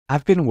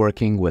I've been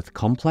working with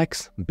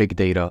complex big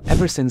data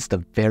ever since the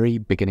very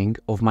beginning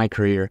of my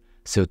career,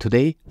 so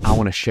today I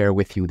want to share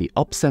with you the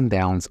ups and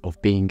downs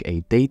of being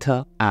a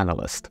data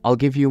analyst. I'll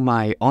give you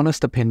my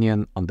honest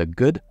opinion on the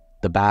good,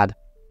 the bad,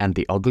 and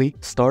the ugly,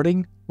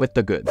 starting with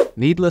the good.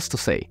 Needless to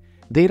say,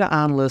 data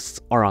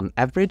analysts are on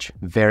average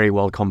very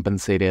well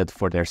compensated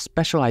for their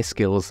specialized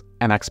skills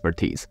and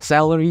expertise.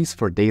 Salaries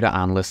for data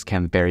analysts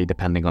can vary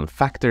depending on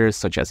factors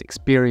such as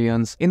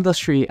experience,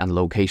 industry, and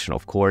location,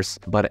 of course,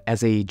 but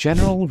as a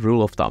general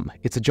rule of thumb,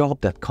 it's a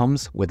job that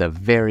comes with a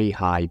very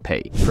high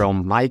pay.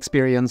 From my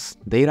experience,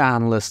 data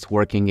analysts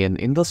working in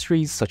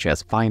industries such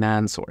as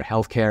finance or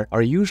healthcare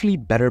are usually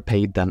better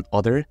paid than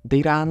other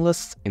data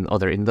analysts in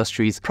other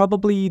industries,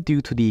 probably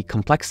due to the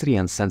complexity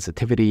and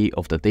sensitivity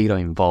of the data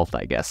involved,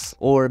 I guess.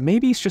 Or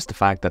maybe it's just the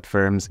fact that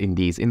firms in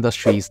these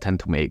industries tend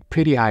to make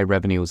pretty high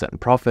revenues and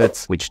profits,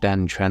 which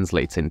then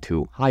translates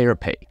into higher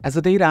pay. As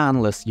a data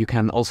analyst, you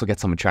can also get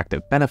some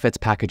attractive benefits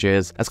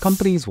packages, as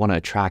companies want to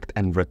attract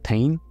and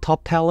retain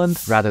top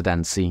talent rather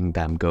than seeing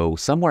them go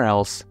somewhere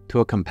else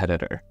to a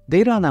competitor.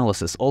 Data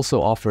analysis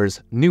also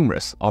offers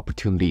numerous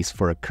opportunities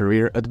for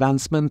career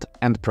advancement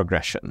and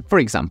progression. For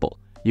example,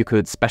 you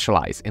could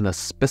specialize in a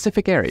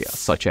specific area,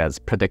 such as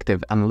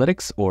predictive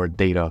analytics or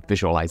data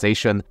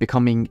visualization,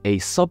 becoming a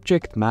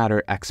subject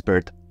matter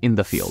expert in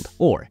the field.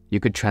 Or you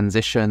could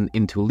transition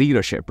into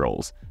leadership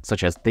roles,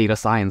 such as data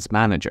science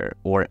manager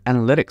or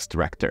analytics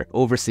director,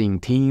 overseeing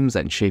teams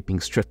and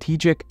shaping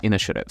strategic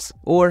initiatives.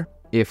 Or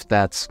if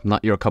that's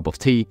not your cup of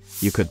tea,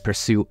 you could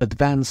pursue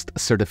advanced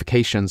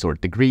certifications or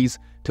degrees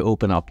to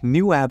open up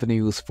new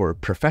avenues for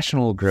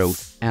professional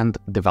growth and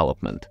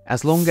development.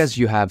 As long as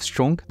you have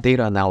strong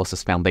data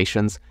analysis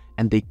foundations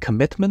and a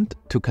commitment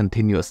to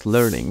continuous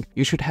learning,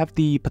 you should have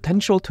the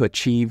potential to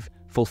achieve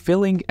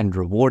fulfilling and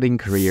rewarding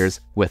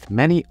careers with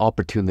many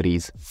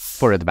opportunities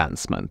for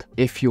advancement.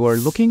 If you're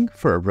looking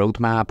for a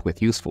roadmap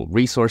with useful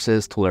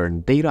resources to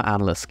learn data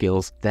analyst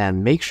skills,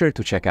 then make sure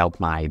to check out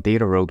my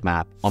data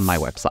roadmap on my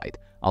website.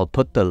 I'll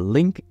put the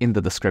link in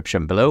the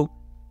description below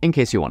in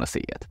case you want to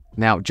see it.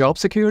 Now, job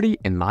security,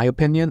 in my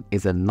opinion,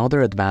 is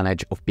another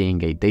advantage of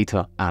being a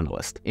data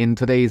analyst. In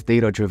today's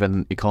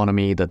data-driven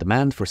economy, the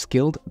demand for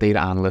skilled data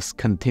analysts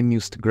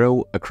continues to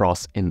grow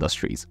across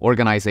industries.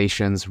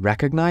 Organizations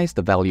recognize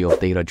the value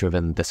of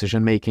data-driven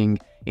decision-making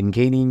in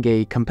gaining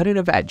a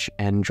competitive edge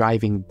and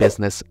driving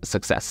business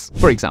success.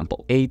 For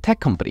example, a tech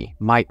company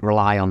might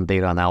rely on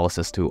data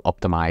analysis to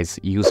optimize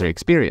user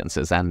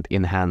experiences and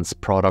enhance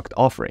product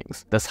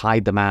offerings. This high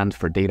demand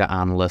for data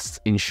analysts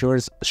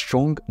ensures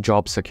strong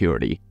job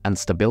security and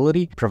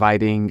stability,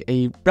 providing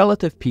a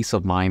relative peace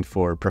of mind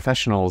for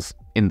professionals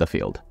in the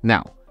field.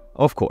 Now,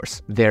 of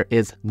course, there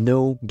is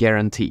no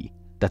guarantee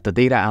that the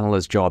data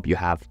analyst job you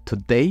have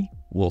today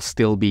will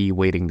still be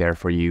waiting there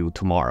for you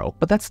tomorrow,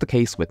 but that's the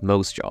case with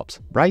most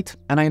jobs, right?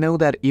 And I know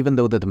that even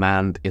though the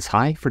demand is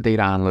high for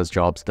data analyst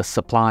jobs, the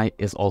supply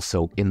is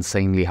also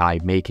insanely high,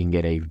 making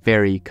it a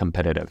very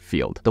competitive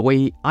field. The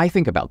way I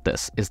think about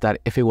this is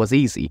that if it was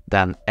easy,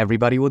 then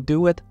everybody would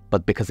do it,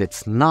 but because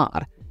it's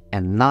not,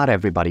 and not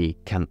everybody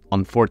can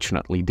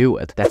unfortunately do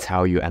it, that's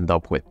how you end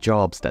up with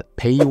jobs that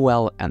pay you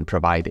well and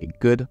provide a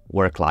good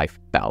work-life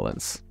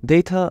balance.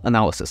 Data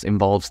analysis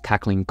involves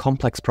tackling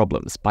complex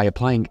problems by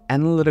applying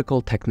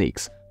analytical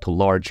techniques to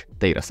large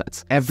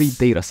datasets. Every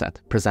dataset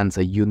presents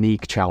a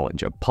unique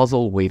challenge, a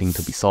puzzle waiting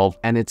to be solved,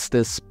 and it's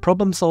this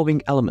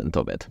problem-solving element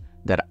of it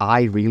that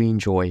I really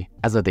enjoy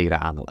as a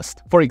data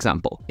analyst. For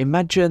example,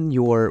 imagine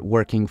you're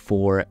working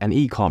for an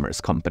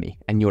e-commerce company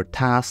and you're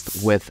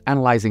tasked with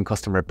analyzing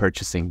customer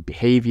purchasing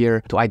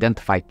behavior to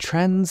identify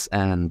trends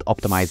and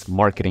optimize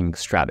marketing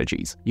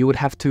strategies. You would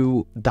have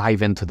to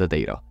dive into the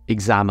data,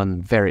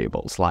 examine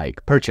variables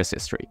like purchase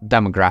history,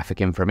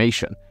 demographic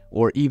information,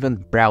 or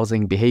even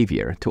browsing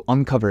behavior to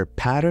uncover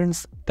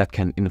patterns that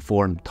can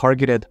inform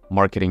targeted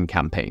marketing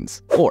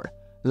campaigns. Or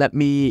let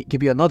me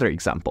give you another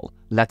example.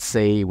 Let's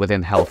say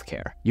within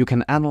healthcare, you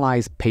can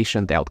analyze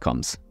patient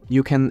outcomes.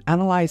 You can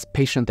analyze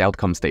patient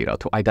outcomes data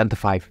to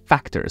identify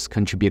factors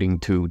contributing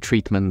to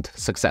treatment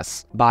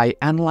success. By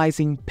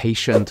analyzing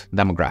patient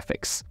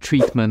demographics,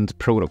 treatment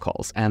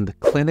protocols, and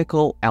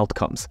clinical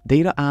outcomes,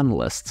 data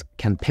analysts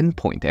can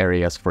pinpoint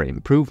areas for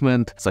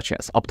improvement, such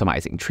as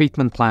optimizing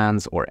treatment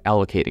plans or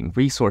allocating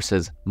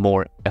resources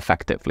more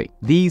effectively.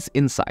 These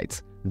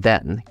insights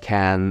then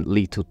can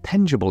lead to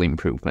tangible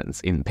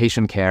improvements in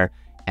patient care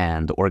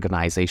and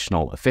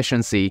organizational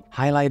efficiency,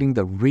 highlighting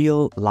the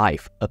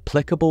real-life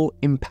applicable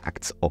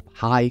impacts of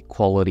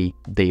high-quality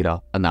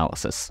data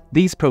analysis.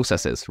 These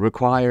processes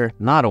require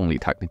not only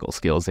technical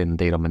skills in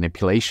data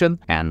manipulation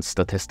and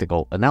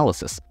statistical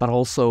analysis, but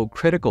also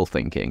critical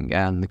thinking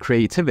and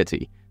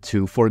creativity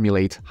to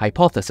formulate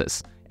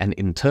hypotheses and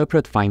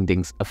interpret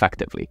findings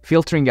effectively,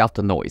 filtering out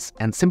the noise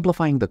and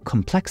simplifying the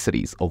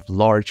complexities of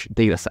large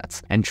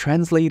datasets and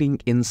translating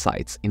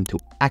insights into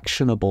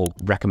actionable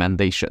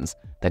recommendations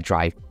that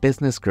drive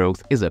business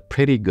growth is a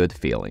pretty good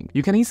feeling.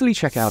 You can easily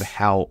check out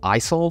how I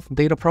solve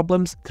data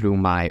problems through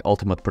my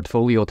Ultimate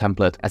Portfolio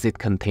template, as it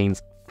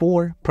contains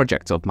 4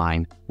 projects of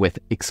mine with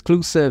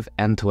exclusive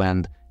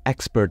end-to-end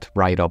expert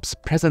write-ups,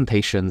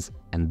 presentations,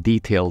 and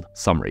detailed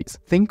summaries.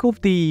 Think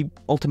of the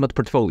ultimate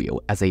portfolio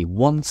as a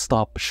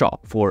one-stop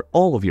shop for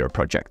all of your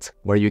projects,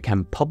 where you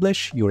can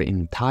publish your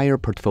entire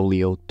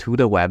portfolio to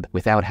the web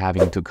without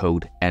having to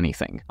code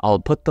anything. I'll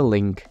put the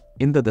link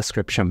in the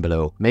description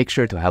below. Make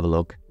sure to have a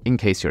look in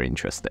case you're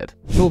interested.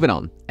 Moving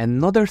on,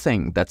 another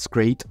thing that's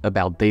great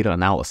about data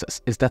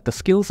analysis is that the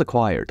skills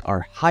acquired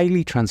are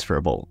highly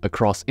transferable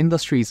across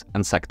industries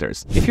and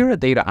sectors. If you're a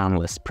data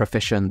analyst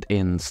proficient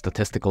in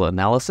statistical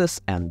analysis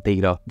and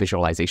data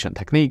visualization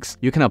techniques,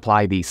 you can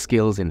apply these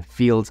skills in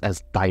fields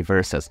as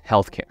diverse as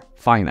healthcare,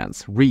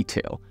 finance,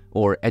 retail,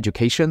 or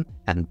education,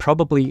 and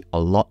probably a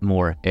lot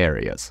more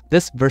areas.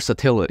 This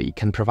versatility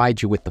can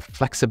provide you with the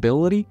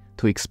flexibility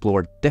to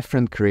explore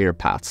different career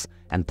paths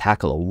and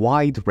tackle a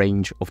wide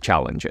range of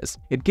challenges.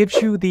 It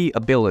gives you the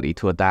ability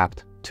to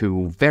adapt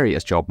to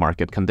various job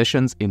market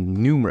conditions in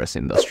numerous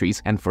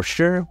industries, and for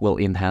sure will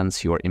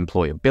enhance your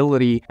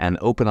employability and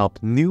open up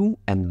new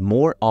and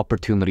more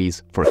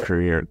opportunities for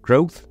career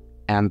growth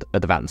and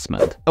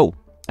advancement. Oh,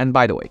 and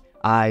by the way,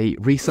 I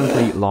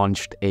recently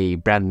launched a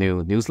brand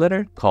new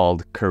newsletter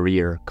called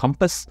Career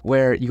Compass,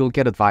 where you'll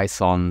get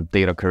advice on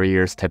data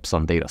careers, tips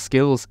on data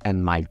skills,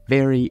 and my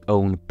very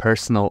own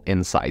personal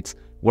insights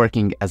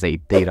working as a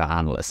data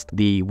analyst.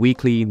 The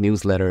weekly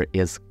newsletter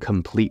is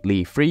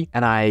completely free,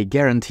 and I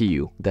guarantee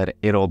you that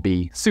it'll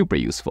be super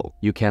useful.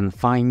 You can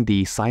find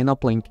the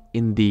sign-up link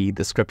in the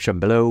description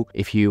below.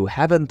 If you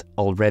haven't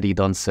already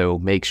done so,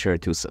 make sure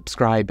to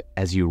subscribe,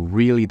 as you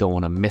really don't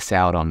want to miss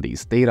out on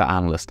these data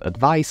analyst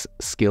advice,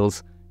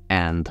 skills,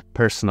 and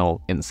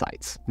personal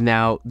insights.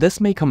 Now, this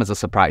may come as a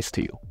surprise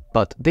to you,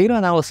 but data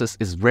analysis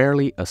is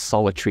rarely a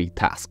solitary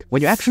task.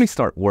 When you actually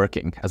start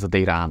working as a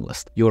data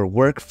analyst, your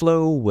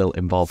workflow will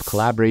involve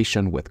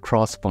collaboration with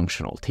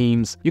cross-functional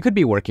teams. You could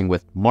be working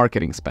with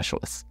marketing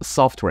specialists,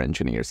 software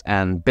engineers,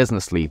 and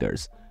business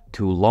leaders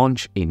to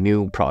launch a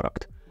new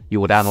product. You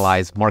would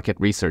analyze market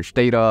research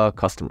data,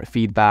 customer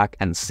feedback,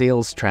 and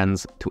sales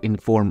trends to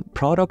inform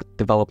product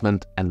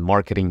development and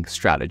marketing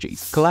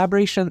strategies.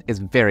 Collaboration is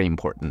very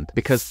important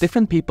because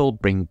different people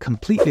bring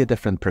completely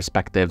different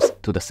perspectives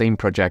to the same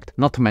project,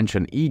 not to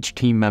mention each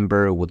team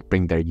member would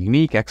bring their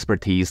unique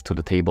expertise to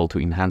the table to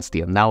enhance the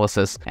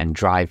analysis and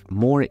drive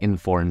more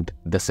informed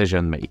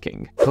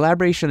decision-making.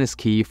 Collaboration is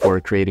key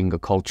for creating a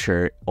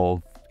culture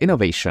of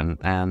innovation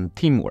and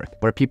teamwork,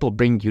 where people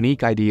bring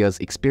unique ideas,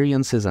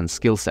 experiences, and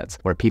skill sets,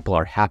 where people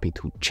are happy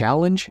to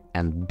challenge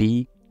and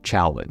be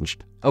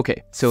challenged.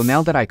 Okay, so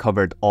now that I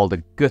covered all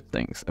the good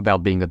things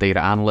about being a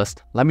data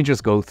analyst, let me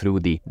just go through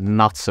the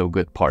not so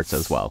good parts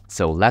as well.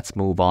 So let's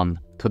move on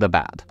to the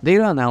bad.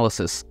 Data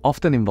analysis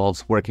often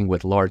involves working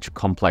with large,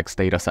 complex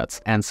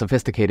datasets and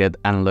sophisticated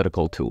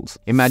analytical tools.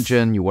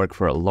 Imagine you work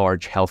for a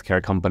large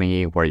healthcare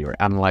company where you're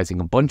analyzing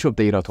a bunch of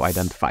data to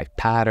identify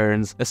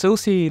patterns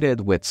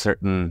associated with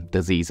certain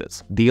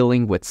diseases.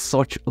 Dealing with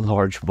such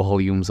large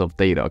volumes of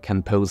data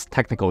can pose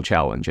technical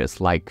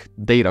challenges like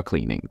data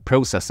cleaning,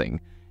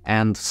 processing,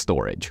 and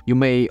storage. You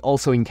may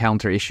also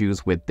encounter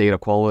issues with data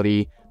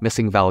quality,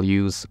 missing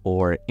values,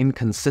 or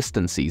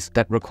inconsistencies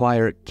that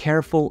require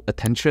careful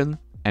attention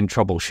and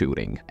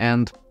troubleshooting.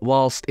 And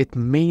whilst it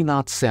may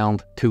not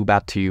sound too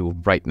bad to you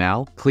right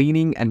now,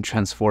 cleaning and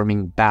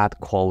transforming bad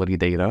quality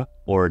data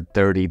or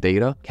dirty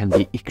data can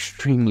be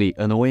extremely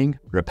annoying,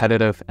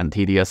 repetitive, and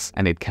tedious,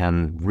 and it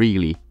can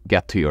really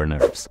get to your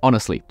nerves.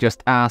 Honestly,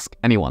 just ask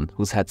anyone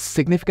who's had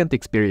significant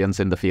experience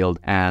in the field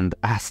and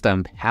ask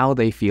them how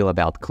they feel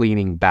about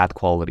cleaning bad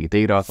quality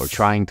data, or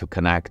trying to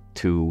connect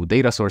to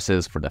data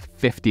sources for the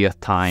 50th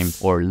time,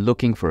 or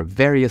looking for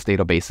various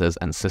databases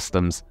and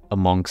systems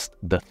amongst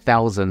the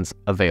thousands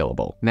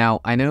available. Now,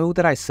 I know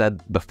that I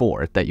said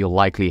before that you'll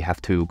likely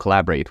have to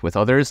collaborate with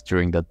others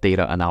during the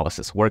data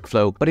analysis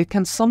workflow, but it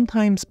can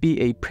sometimes be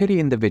a pretty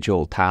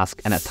individual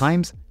task, and at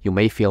times you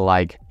may feel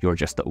like you're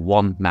just a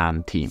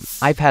one-man team.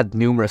 I've had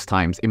numerous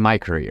times in my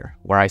career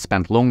where I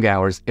spent long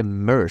hours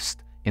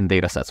immersed in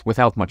datasets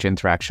without much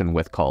interaction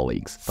with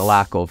colleagues. The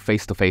lack of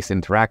face-to-face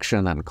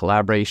interaction and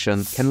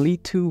collaboration can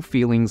lead to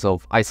feelings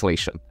of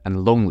isolation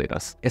and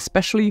loneliness,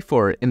 especially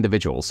for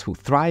individuals who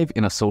thrive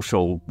in a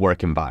social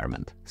work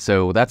environment.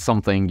 So that's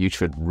something you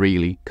should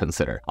really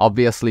consider.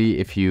 Obviously,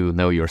 if you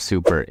know you're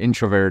super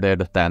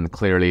introverted, then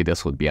clearly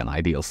this would be an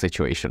ideal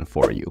situation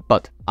for you.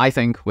 But I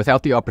think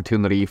without the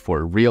opportunity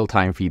for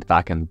real-time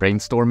feedback and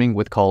brainstorming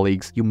with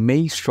colleagues, you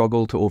may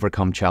struggle to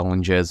overcome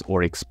challenges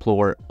or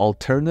explore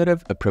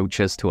alternative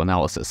approaches to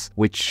analysis,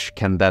 which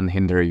can then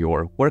hinder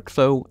your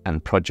workflow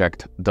and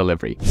project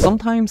delivery.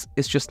 Sometimes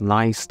it's just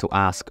nice to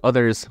ask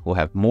others who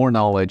have more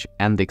knowledge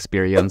and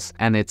experience,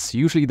 and it's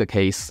usually the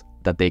case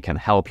that they can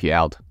help you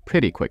out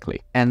pretty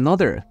quickly.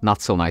 Another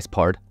not so nice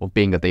part of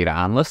being a data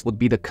analyst would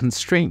be the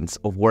constraints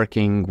of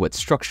working with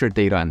structured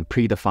data and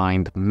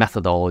predefined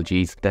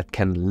methodologies that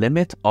can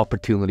limit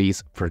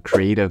opportunities for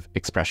creative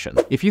expression.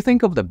 If you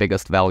think of the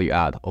biggest value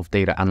add of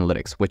data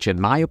analytics, which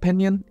in my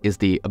opinion is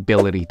the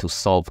ability to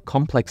solve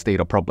complex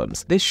data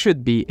problems, this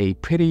should be a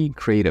pretty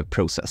creative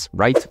process,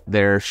 right?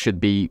 There should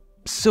be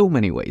so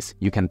many ways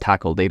you can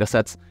tackle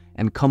datasets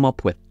and come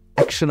up with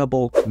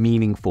actionable,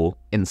 meaningful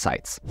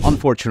insights.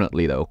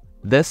 Unfortunately though,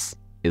 this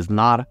is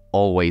not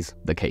always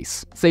the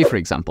case. Say for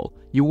example,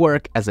 you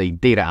work as a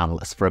data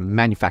analyst for a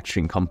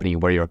manufacturing company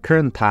where your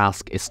current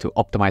task is to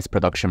optimize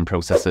production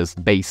processes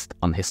based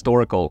on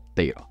historical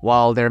data.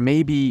 While there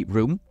may be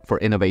room for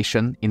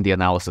innovation in the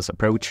analysis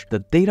approach,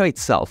 the data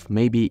itself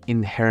may be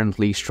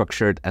inherently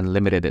structured and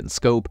limited in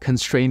scope,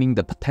 constraining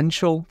the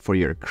potential for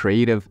your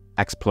creative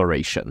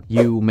exploration.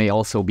 You may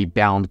also be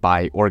bound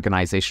by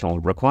organizational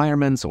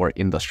requirements or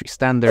industry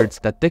standards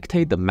that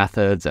dictate the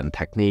methods and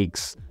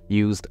techniques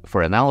used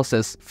for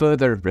analysis,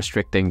 further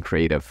restricting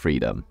creative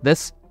freedom.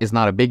 This is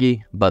not a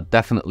biggie, but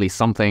definitely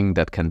something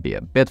that can be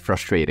a bit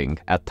frustrating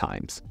at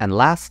times. And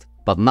last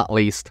but not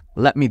least,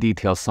 let me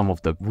detail some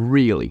of the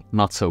really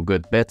not so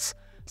good bits.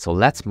 So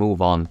let's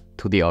move on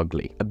to the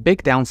ugly. A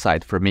big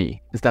downside for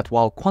me is that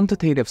while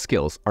quantitative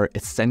skills are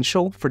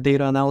essential for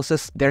data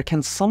analysis, there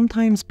can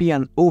sometimes be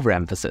an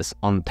overemphasis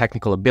on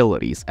technical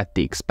abilities at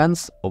the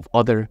expense of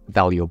other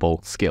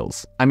valuable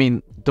skills. I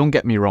mean, don't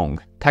get me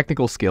wrong,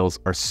 technical skills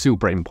are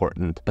super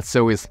important, but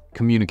so is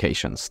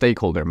communication,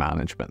 stakeholder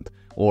management,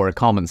 or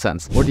common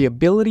sense, or the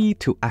ability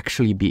to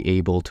actually be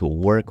able to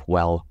work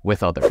well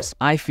with others.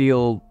 I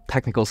feel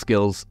technical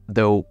skills,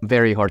 though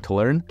very hard to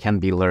learn, can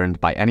be learned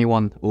by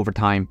anyone over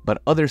time,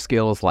 but other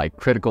skills like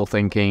critical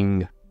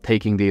thinking,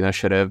 taking the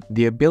initiative,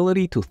 the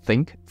ability to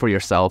think for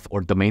yourself,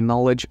 or domain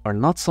knowledge are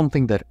not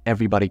something that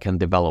everybody can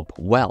develop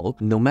well,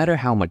 no matter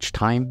how much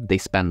time they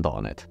spend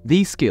on it.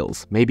 These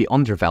skills may be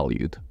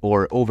undervalued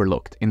or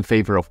overlooked in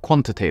favor of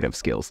quantitative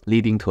skills,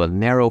 leading to a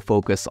narrow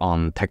focus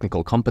on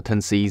technical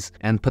competencies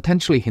and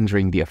potentially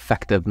hindering the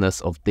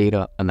effectiveness of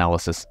data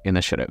analysis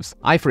initiatives.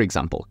 I, for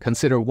example,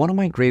 consider one of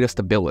my greatest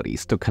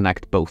abilities to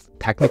connect both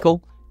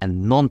technical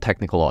and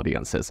non-technical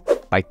audiences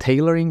by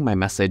tailoring my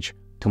message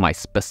to my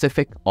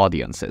specific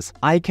audiences.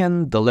 I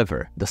can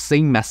deliver the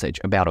same message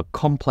about a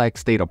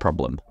complex data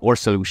problem or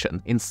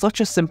solution in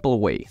such a simple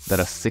way that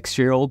a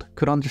 6-year-old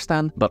could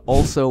understand, but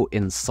also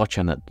in such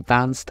an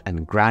advanced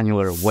and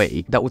granular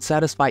way that would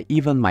satisfy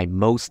even my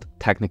most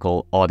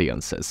technical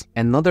audiences.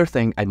 Another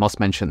thing I must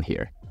mention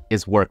here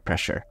is work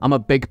pressure. I'm a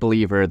big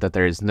believer that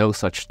there is no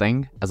such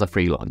thing as a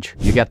free lunch.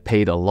 You get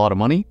paid a lot of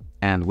money,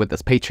 and with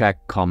this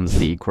paycheck comes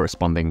the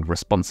corresponding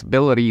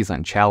responsibilities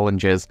and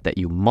challenges that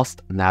you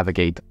must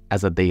navigate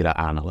as a data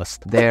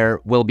analyst.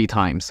 There will be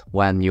times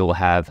when you'll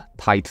have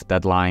tight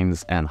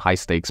deadlines and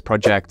high-stakes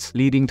projects,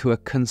 leading to a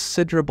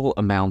considerable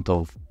amount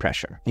of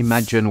pressure.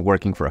 Imagine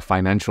working for a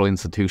financial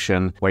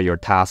institution where you're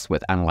tasked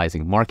with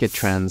analyzing market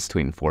trends to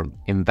inform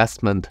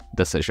investment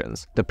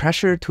decisions. The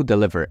pressure to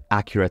deliver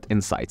accurate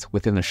insights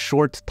within a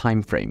short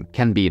time frame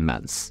can be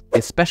immense,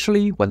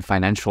 especially when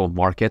financial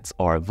markets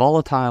are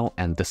volatile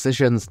and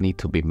decisions need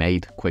to be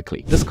made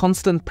quickly. This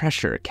constant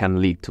pressure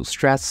can lead to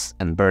stress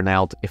and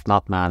burnout if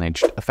not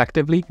managed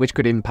effectively, which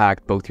could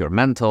impact both your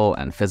mental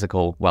and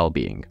physical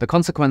well-being. The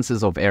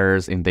consequences of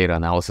errors in data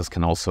analysis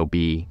can also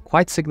be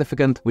quite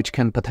significant, which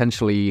can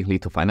potentially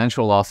lead to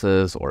financial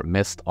losses or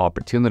missed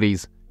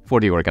opportunities for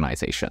the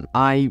organization.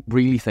 I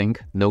really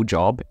think no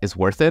job is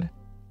worth it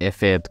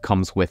if it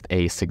comes with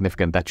a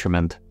significant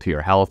detriment to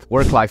your health.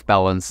 Work-life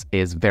balance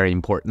is very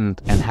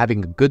important, and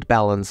having a good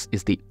balance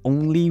is the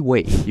only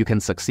way you can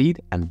succeed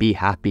and be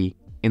happy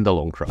in the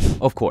long run.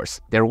 Of course,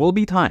 there will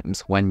be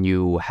times when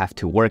you have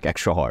to work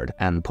extra hard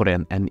and put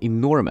in an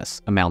enormous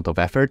amount of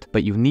effort,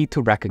 but you need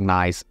to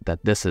recognize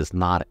that this is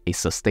not a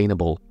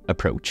sustainable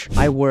approach.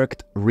 I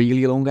worked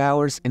really long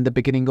hours in the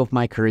beginning of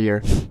my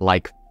career,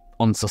 like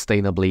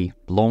unsustainably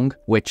long,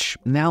 which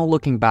now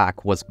looking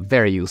back was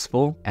very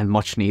useful and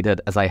much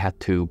needed, as I had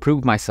to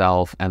prove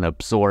myself and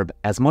absorb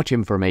as much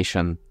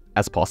information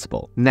as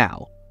possible.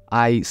 Now,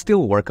 I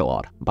still work a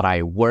lot, but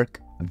I work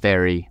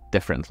very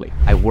differently.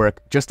 I work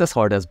just as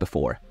hard as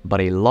before, but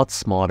a lot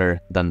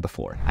smarter than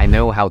before. I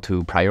know how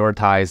to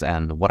prioritize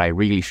and what I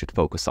really should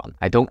focus on.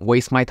 I don't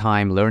waste my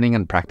time learning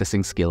and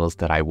practicing skills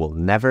that I will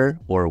never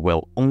or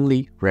will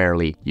only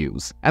rarely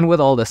use. And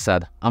with all this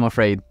said, I'm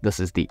afraid this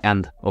is the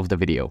end of the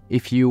video.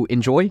 If you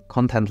enjoy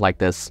content like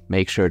this,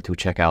 make sure to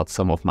check out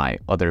some of my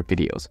other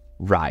videos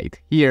right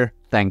here.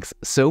 Thanks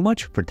so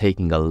much for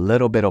taking a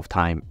little bit of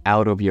time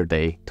out of your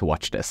day to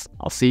watch this.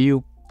 I'll see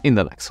you in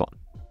the next one.